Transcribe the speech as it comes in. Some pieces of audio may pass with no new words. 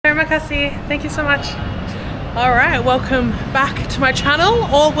Terima kasih. Thank you so much. Alright, welcome back to my channel,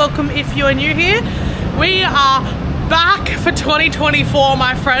 or welcome if you're new here. We are back for 2024,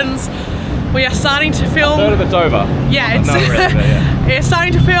 my friends. We are starting to film. A third of it's over. Yeah, it's, really, yeah. It's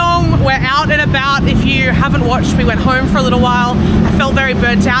starting to film. We're out and about. If you haven't watched, we went home for a little while. I felt very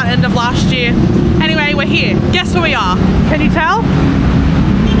burnt out end of last year. Anyway, we're here. Guess where we are? Can you tell?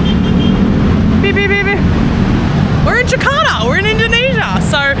 Beep, beep, beep, beep. We're in Jakarta, we're in Indonesia.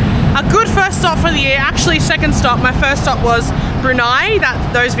 So a good first stop for the year. Actually, second stop. My first stop was Brunei.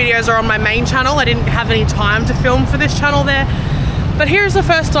 Those videos are on my main channel. I didn't have any time to film for this channel there. But here's the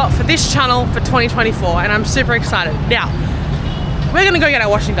first stop for this channel for 2024, and I'm super excited. Now, we're gonna go get our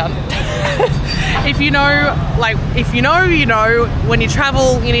washing done. If you know, you know, when you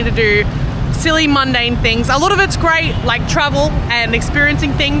travel, you need to do silly, mundane things. A lot of it's great, like travel and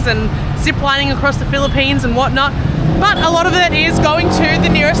experiencing things and ziplining across the Philippines and whatnot. But a lot of it is going to the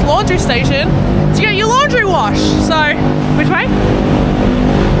nearest laundry station to get your laundry washed. So, which way?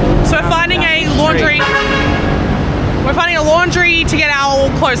 So we're finding a laundry. We're finding a laundry to get our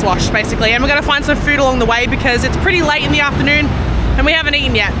clothes washed, basically. And we're gonna find some food along the way because it's pretty late in the afternoon and we haven't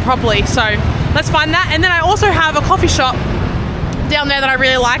eaten yet properly. So let's find that. And then I also have a coffee shop down there that I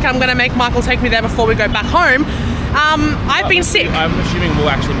really like. I'm gonna make Michael take me there before we go back home. I've been sick. I'm assuming we'll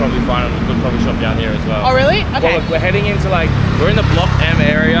actually probably find a good coffee shop down here as well. Oh really? Okay. Well, look, we're heading into we're in the Block M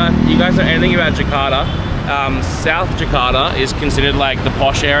area. You guys know anything about Jakarta? South Jakarta is considered like the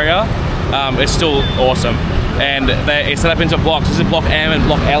posh area. It's still awesome. And it's set up into blocks. This is Block M and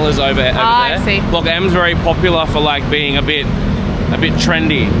Block L is over there. I see. Block M is very popular for like being a bit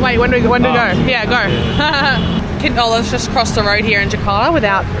trendy. Wait, when do we go? Yeah, go. Oh, let's just cross the road here in Jakarta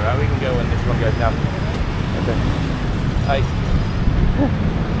without. Right, we can go when this one goes down. Okay.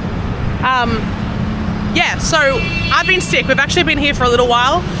 Yeah, so I've been sick. We've actually been here for a little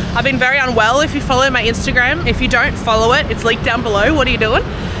while. I've been very unwell. If you follow my Instagram, if you don't follow it, it's linked down below. What are you doing?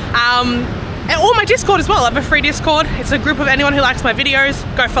 Or my Discord as well. I have a free Discord. It's a group of anyone who likes my videos.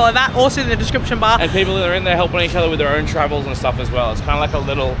 Go follow that. Also in the description bar. And people that are in there helping each other with their own travels and stuff as well. It's kind of like a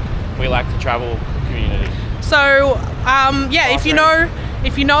little we like to travel community. So yeah, if you know.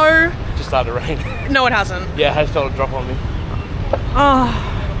 Just started to rain. No, it hasn't. Yeah, it has felt a drop on me. Oh.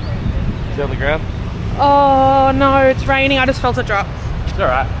 Is it on the ground? Oh no, it's raining. I just felt a drop. It's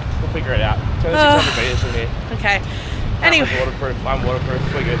alright. We'll figure it out. It's only 600 meters from here. Okay. Anyway. I'm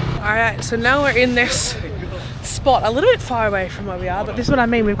waterproof. We're good. Alright, so now we're in this spot a little bit far away from where we are, but this is what I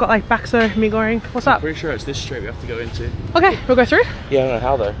mean. We've got like bakso, mee goreng. What's up? I'm pretty sure it's this street we have to go into. Okay, we'll go through? Yeah, I don't know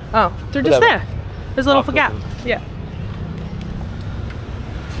how though. Oh, through just there. There's a little gap. Yeah.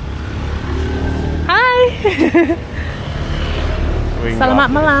 Hi! Salamat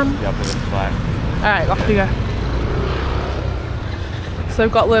malam. Alright, off we go. So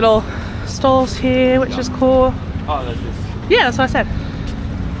we've got little stalls here, which is cool. Oh, there's this. Yeah, that's what I said.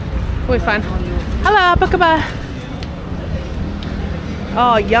 We'll be fine. Hello, apa kabar?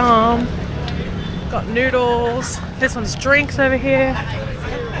 Oh, yum. Got noodles. This one's drinks over here.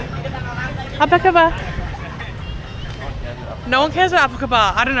 Apa kabar? No one cares about apa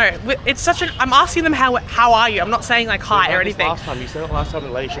kabar. I don't know. It's such an. I'm asking them how are you. I'm not saying like hi or anything. Last time you said it last time the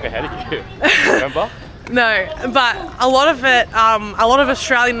lady shook her head at you. Remember? No, but a lot of it, a lot of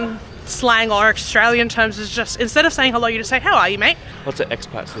Australian slang or Australian terms is just, instead of saying hello, you just say, how are you, mate? Lots of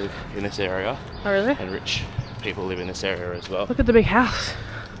expats live in this area. Oh, really? And rich people live in this area as well. Look at the big house.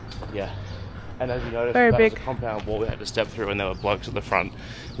 Yeah. And as you noticed, very big. Was a compound wall we had to step through, and there were blokes at the front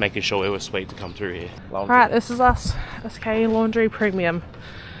making sure we were sweet to come through here. Alright, this is us. SK Laundry Premium.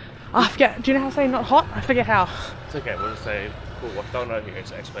 Oh, I forget. Do you know how to say not hot? I forget how. It's okay, we'll just say, cool, what don't know here,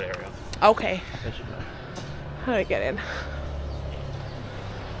 it's an expat area. Okay. There should go. How do we get in?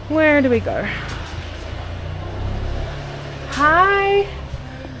 Where do we go? Hi!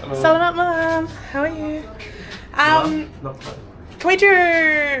 Hello. Salamat malam. How are you? Can we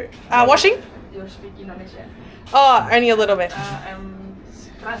do washing? You speak Indonesia? Oh, only a little bit.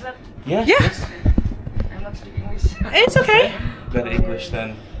 Translate? Yeah. Yeah. Yes. I'm not speaking English. It's okay. Better English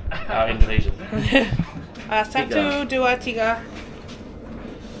than Indonesian. Satu, dua, tiga.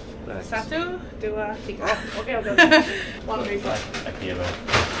 Nice. Satu, dua, tiga. Oh, okay. 1, 2, 3. IKEA though.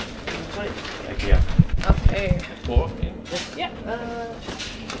 Sorry. IKEA. Okay. 4? Yeah.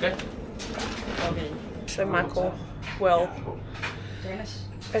 Okay. Okay. So Michael will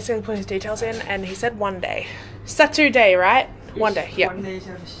basically put his details in, and he said 1 day. Satu day, right? Yes, 1 day, yeah. 1 day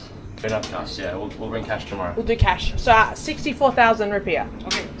service. Enough cash, yeah. We'll bring cash tomorrow. We'll do cash. So 64,000 rupiah.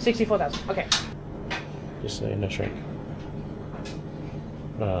 Okay. 64,000. Okay. Just say no shrink.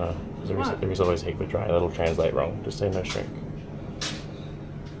 There is always heap with dry. That'll translate wrong. Just say no shrink.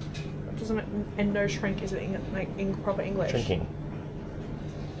 doesn't it, and no shrink is it in proper English? Shrinking.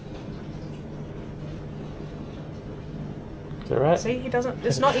 Is that right? See, he doesn't.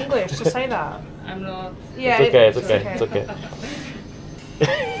 It's not English to say that. I'm not. Yeah, It's okay. It's okay.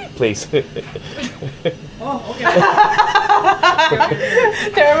 Please. Oh, okay.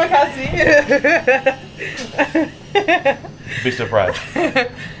 Terima kasih. Be surprised.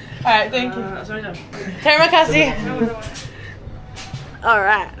 Alright, thank you. Sorry, no. Terima kasih.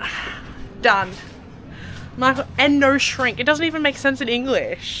 Alright. Done. Michael, and no shrink. It doesn't even make sense in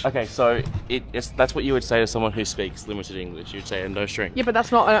English. Okay, so that's what you would say to someone who speaks limited English. You'd say, no shrink. Yeah, but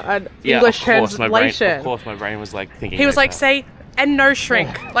that's not an Yeah, English of course, translation. of course, my brain was like thinking. He was like, that. say, and no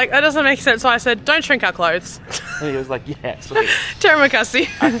shrink. Like, that doesn't make sense. So I said, don't shrink our clothes. And he was like, yeah. Sweet. Terima kasih.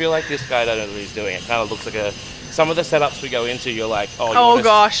 I feel like this guy don't know what he's doing. It kind of looks like some of the setups we go into, you're like,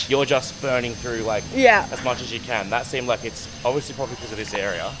 gosh. You're just burning through like Yeah. as much as you can. That seemed like it's obviously probably because of this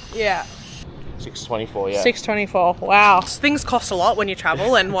area. Yeah. 624, yeah. 624. Wow. Things cost a lot when you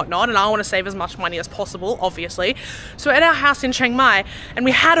travel and whatnot, and I want to save as much money as possible, obviously. So at our house in Chiang Mai, and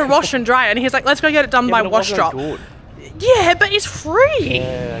we had a wash and dryer, and he's like, let's go get it done by but it wash wasn't drop. good. Yeah, but it's free.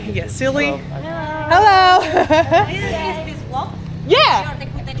 Yeah, Yeah, silly. Is Hello. this vlog? Yeah. Or the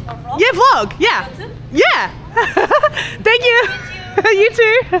footage for vlog? Yeah, vlog. Yeah. Yeah. Thank you. You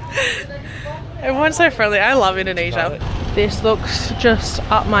too. Everyone's so friendly. I love Indonesia. This looks just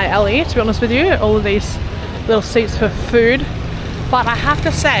up my alley, to be honest with you. All of these little seats for food. But I have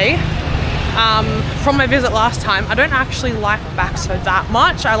to say, from my visit last time, I don't actually like bakso that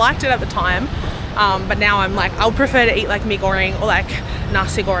much. I liked it at the time. But now I'm like, I would prefer to eat like mee goreng or like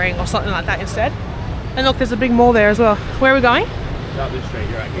nasi goreng or something like that instead. And look, there's a big mall there as well. Where are we going? Up this street,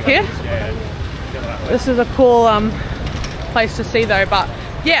 you're right. Here? Yeah. This is a cool place to see though, but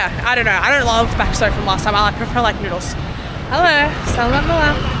yeah, I don't know. I don't love bakso from last time. I prefer like noodles. Hello, selamat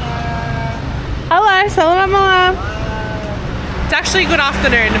malam. Hello, selamat malam. It's actually good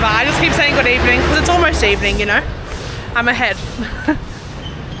afternoon, but I just keep saying good evening because it's almost evening, you know. I'm ahead.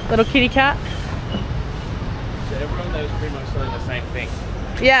 Little kitty cat. So everyone there was pretty much selling the same thing.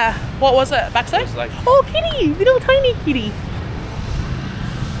 Yeah. What was it? Bakso? It's like, Oh, kitty! Little tiny kitty.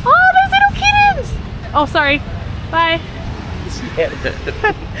 Oh, there's little kittens! Oh, sorry. Bye.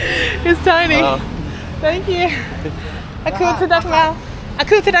 It's tiny. Thank you. Aku tidak mau.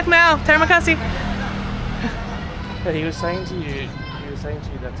 Aku tidak mau. Terima kasih. But he was saying to you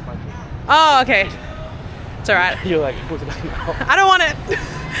that's my kid. Oh, okay. It's alright. You're like, what's it now? I don't want it.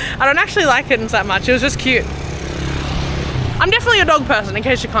 I don't actually like it that much. It was just cute. I'm definitely a dog person, in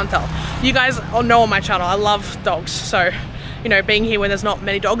case you can't tell. You guys all know on my channel, I love dogs. So, you know, being here when there's not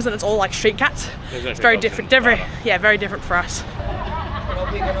many dogs and it's all like street cats, it's very different. Yeah, very different for us.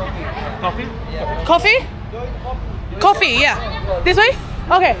 Coffee? Coffee? Coffee, yeah. This way?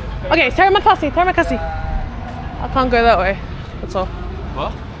 Okay. Okay, terima kasih, terima kasih. I can't go that way. That's all.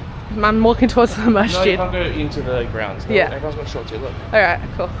 What? I'm walking towards the No, you masjid. can't go into the grounds. No, Yeah. Everyone's got short too, look. Alright,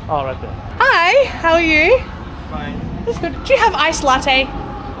 cool. Oh, right there. Hi, how are you? Fine. That's good. Do you have iced latte?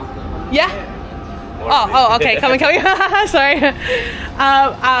 Yeah? Oh, okay, coming. Sorry.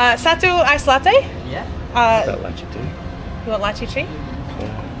 Satu iced latte? Yeah. That lunch too. You want lychee tea?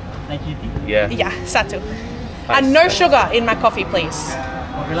 Thank you. Yeah. Yeah, satu. And no sugar in my coffee, please.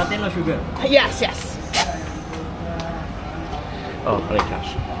 Coffee latte, no sugar. Yes. Oh, I need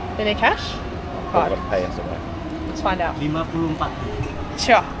cash. You need cash? I've Card. got to pay us away. Let's find out. 54.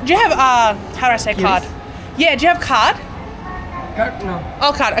 Sure. Do you have, how do I say card? Yeah, do you have card? Card? No.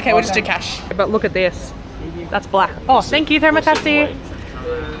 Oh, card. Okay, we'll just do cash. But look at this. That's black. Oh, thank you. Terima kasih.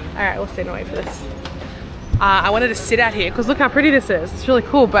 Alright, we'll sit and wait for this. I wanted to sit out here because look how pretty this is. It's really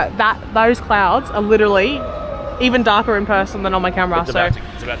cool, but those clouds are literally even darker in person than on my camera. It's So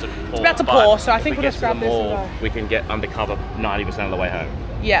about to pour. about to pour, so I if think we we'll get just to the grab this and mall, go. we can get undercover 90% of the way home.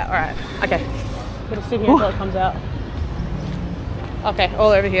 yeah, alright. Okay. We'll sit here until it comes out. Okay, all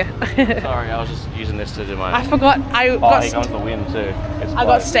over here. Sorry, I was just using this to do my... I forgot. here comes the wind too. It's I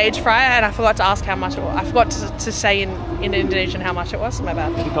got close. stage fright and I forgot to ask how much it was. I forgot to say in Indonesian how much it was. My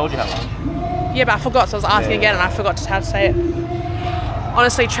bad. He told you how much? Yeah, but I forgot, so I was asking again and I forgot how to say it.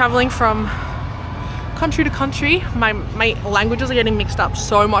 Honestly, traveling from country to country, my languages are getting mixed up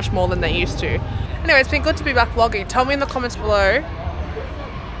so much more than they used to. Anyway, it's been good to be back vlogging. Tell me in the comments below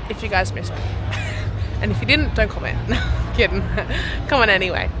if you guys missed me. And if you didn't, don't comment. Kidding. Comment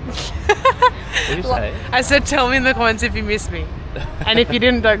anyway. What did you say? I said tell me in the comments if you missed me. And if you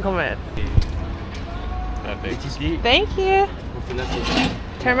didn't, don't comment. Perfect. Thank you.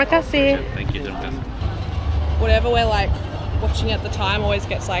 Terima kasih. Thank you, Tim. Whatever we're like watching at the time always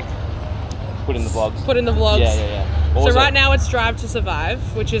gets like Put in the vlogs. put in the vlogs. Yeah. What So was right it? now it's Drive to Survive,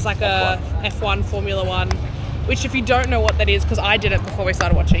 which is like a F1 Formula One, which if you don't know what that is, because I did it before we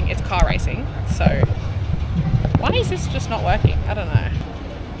started watching, it's car racing. So why is this just not working? I don't know.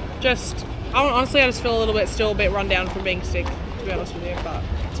 Honestly, I just feel still a bit run down from being sick, to be honest with you, but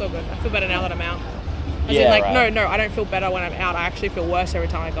it's all good. I feel better now that I'm out. As in, like, right. no, I don't feel better when I'm out. I actually feel worse every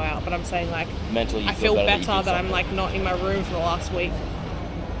time I go out, but I'm saying like, Mentally, you I feel better that that I'm like not in my room for the last week.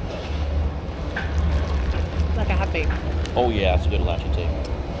 Like I have been. Oh yeah, that's a good lunch too.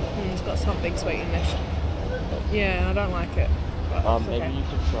 It's got something sweet in it. Yeah, I don't like it. but it's Maybe okay. you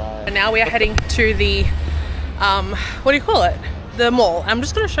could try. And now we are heading to the, what do you call it? The mall. I'm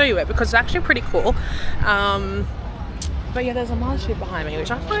just going to show you it because it's actually pretty cool. But yeah, there's a mothership behind me,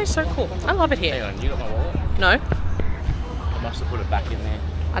 which I find is so cool. I love it here. Hang on, you got my wallet? No, I must have put it back in there.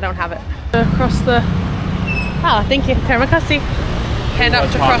 I don't have it. Across the, thank you. Terima kasih. Hand up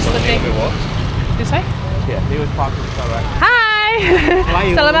to cross the thing. Did you say? Yeah, he was parked in the car right. Hi! How are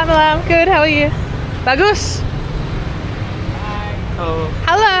you? Selamat malam. Good, how are you? Bagus. Hello.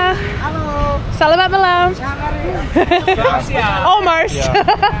 Hello. Halo. Selamat malam. Almost.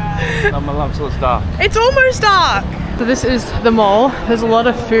 I'm a lump sort of star. It's almost dark. So this is the mall. There's a lot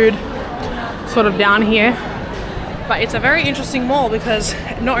of food sort of down here. But it's a very interesting mall because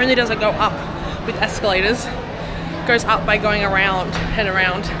not only does it go up with escalators, it goes up by going around and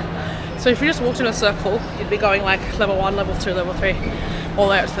around. So if you just walked in a circle, you'd be going like level 1, level 2, level 3, all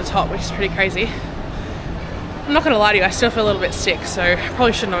the way up to the top, which is pretty crazy. I'm not gonna lie to you, I still feel a little bit sick, so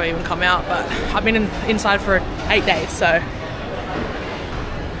probably shouldn't have even come out, but I've been inside for 8 days, so.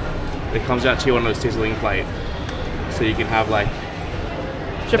 It comes out to you on a sizzling plate, so you can have like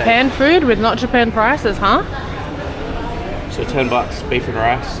Japan food with not Japan prices, huh? so $10 beef and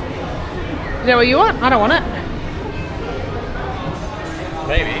rice. Is that what you want? I don't want it.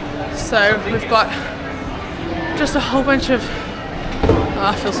 Maybe. So we've got just a whole bunch of,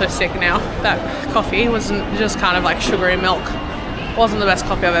 I feel so sick now. That coffee wasn't just kind of like sugary milk. Wasn't the best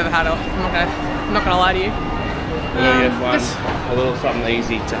coffee I've ever had. I'm not gonna lie to you. A little something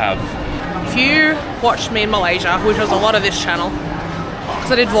easy to have. If you watched me in Malaysia, which was a lot of this channel,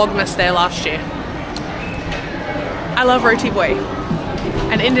 because I did Vlogmas there last year, I love roti boy.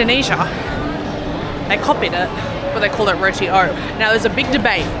 And Indonesia, they copied it, but they call it roti o. Now there's a big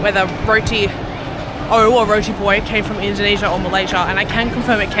debate whether roti o or roti boy came from Indonesia or Malaysia, and I can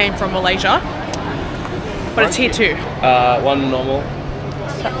confirm it came from Malaysia, but it's here too. One normal,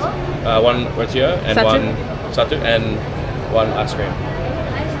 one rotio, and Satu? one satu, and one ice cream.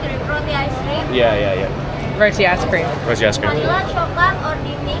 Ice cream, roti ice cream. Yeah. Roti ice cream. Roti ice cream. Vanilla, coklat, or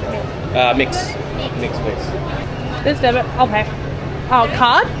di mix? Mix please. This debit, I'll pay. Oh,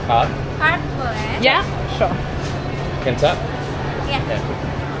 card? Card. Card boleh. Yeah, sure. Can tap? Iya. Yeah.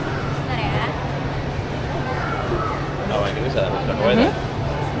 Bentar ya. Oh my goodness, that looks like that.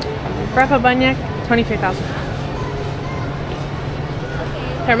 Berapa banyak? 23,000.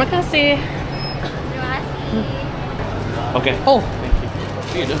 Terima kasih. Terima kasih. Okay. Oh,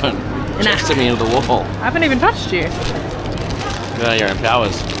 What are you doing? Nah. Chesting me into the wall. I haven't even touched you. Yeah, you're in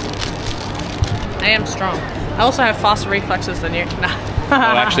powers. I am strong. I also have faster reflexes than you. Nah.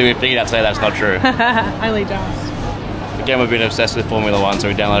 Oh, actually, we figured out today that's not true. Only just. Again, we've been obsessed with Formula One, so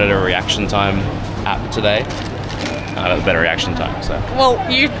we downloaded a reaction time app today. That's a better reaction time, so. Well,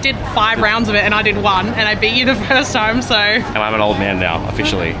 you did 5 rounds of it and I did 1, and I beat you the first time, so. And I'm an old man now,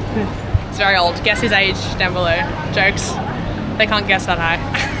 officially. It's very old. Guess his age down below. Jokes. They can't guess that high.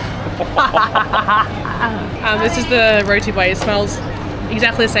 This is the roti boy. It smells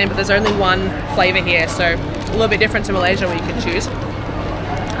exactly the same, but there's only one flavour here, so a little bit different to Malaysia where you can choose.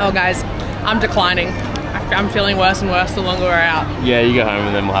 Oh guys, I'm declining. I'm feeling worse and worse the longer we're out. Yeah, you go home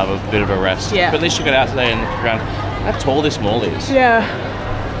and then we'll have a bit of a rest. Yeah. But at least you got out today and look around how tall this mall is. Yeah.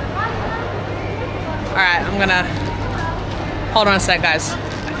 Alright, I'm gonna... Hold on a sec, guys.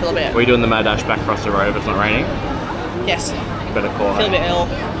 I feel a bit... Are we doing the mad dash back across the road if it's not raining? Yes. You better call I feel a bit ill.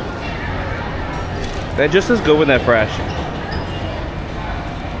 They're just as good when they're fresh.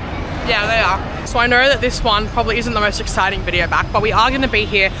 Yeah, they are. So I know that this one probably isn't the most exciting video back, but we are going to be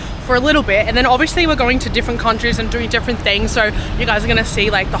here for a little bit, and then obviously we're going to different countries and doing different things, so you guys are going to see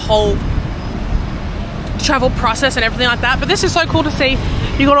like the whole travel process and everything like that. But this is so cool to see.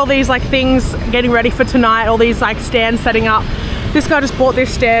 You got all these like things getting ready for tonight, all these like stands setting up. This guy just bought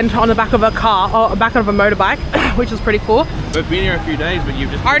this stand on the back of a car, or back of a motorbike, which is pretty cool. We've been here a few days, but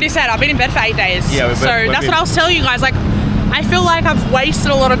you've just... I already said I've been in bed for 8 days. Yeah, we've so been- that's what I was telling you guys. Like, I feel like I've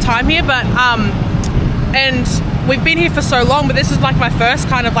wasted a lot of time here, but and we've been here for so long, but this is like my first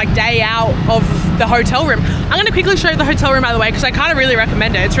kind of like day out of the hotel room. I'm gonna quickly show you the hotel room, by the way, because I kind of really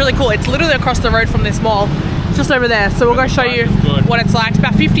recommend it. It's really cool. It's literally across the road from this mall. just over there. So we'll go show you what it's like. It's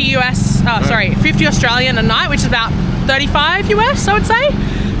about 50 US, 50 Australian a night, which is about 35 US, I would say.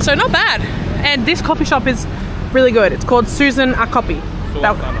 So not bad. And this coffee shop is really good. It's called Susan a Coffee.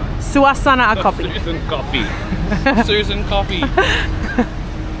 Suasana a Coffee. Susan Coffee. Susan Coffee.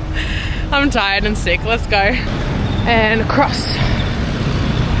 I'm tired and sick. Let's go. And across.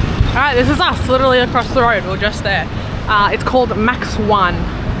 Alright, this is us, literally across the road. We're just there. It's called Max 1.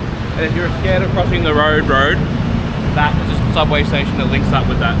 And if you're scared of crossing the road, that is a subway station that links up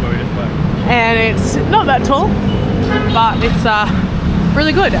with that where we just went. And it's not that tall, but it's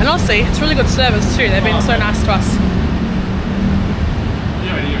really good. And honestly, it's really good service too. They've been so nice to us.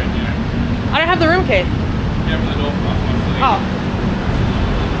 I don't have the room key. Yeah, open the door for us. Oh.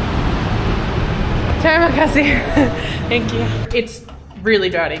 Terima kasih. Thank you. It's really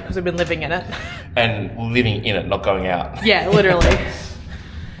dirty because we've been living in it. And living in it, not going out. Yeah, literally.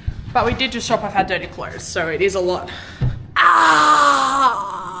 But we did just shop off our dirty clothes, so it is a lot. Ow!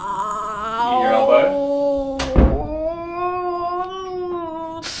 Your elbow?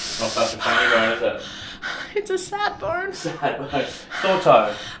 Not such a funny bone, is it? It's a sad bone. Sad bone. Sore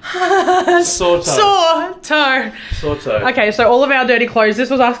toe. Sore toe. Sore toe. Sore toe. Okay, so all of our dirty clothes, this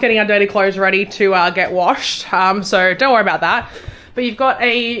was us getting our dirty clothes ready to get washed. So don't worry about that. But you've got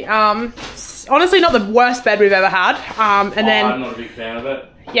a, honestly not the worst bed we've ever had. And then I'm not a big fan of it.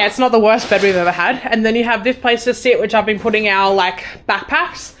 yeah, it's not the worst bed we've ever had. And then you have this place to sit, which I've been putting our like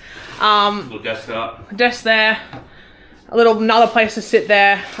backpacks. Little desk up. Desk there. Another place to sit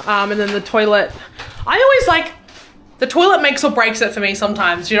there. And then the toilet. I always like, the toilet makes or breaks it for me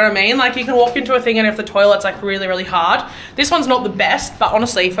sometimes, you know what I mean? Like you can walk into a thing and if the toilet's like really, really hard. This one's not the best, but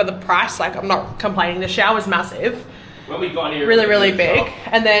honestly for the price, like I'm not complaining. The shower's massive. When we got here, Really, really big.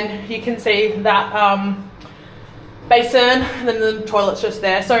 And then you can see that basin, and then the toilet's just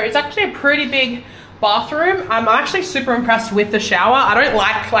there. So it's actually a pretty big bathroom. I'm actually super impressed with the shower. I don't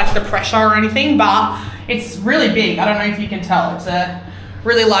like the pressure or anything, but it's really big. I don't know if you can tell. It's a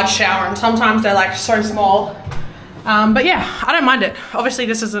really large shower, and sometimes they're like so small. But yeah, I don't mind it. Obviously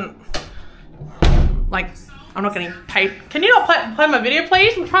this isn't like, I'm not getting paid. Can you not play my video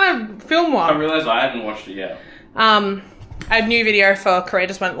please? I'm trying to film one. I realised I hadn't watched it yet. A new video for Korea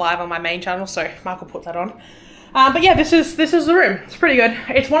just went live on my main channel, so Michael put that on. But yeah, this is the room. It's pretty good.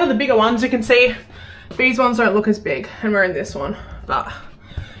 It's one of the bigger ones. You can see these ones don't look as big, and we're in this one. But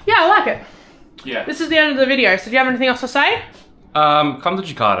yeah, I like it. Yeah. This is the end of the video. So do you have anything else to say? Come to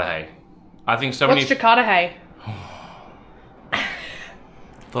Jakarta, hey. I think so many. What's Jakarta, hey?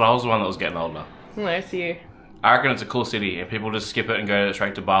 Thought I was the one that was getting older. No, it's you. I reckon it's a cool city and people just skip it and go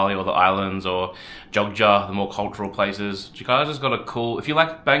straight to Bali or the islands or Jogja, the more cultural places. Jakarta's just got a cool, if you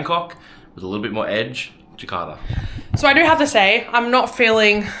like Bangkok with a little bit more edge, Jakarta. So I do have to say, I'm not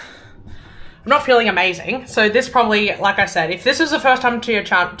feeling amazing. So this probably, like I said, if this is the first time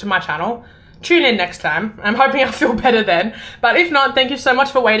to my channel, tune in next time. I'm hoping I'll feel better then. But if not, thank you so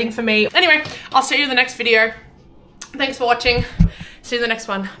much for waiting for me. Anyway, I'll see you in the next video. Thanks for watching. See you in the next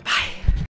one. Bye.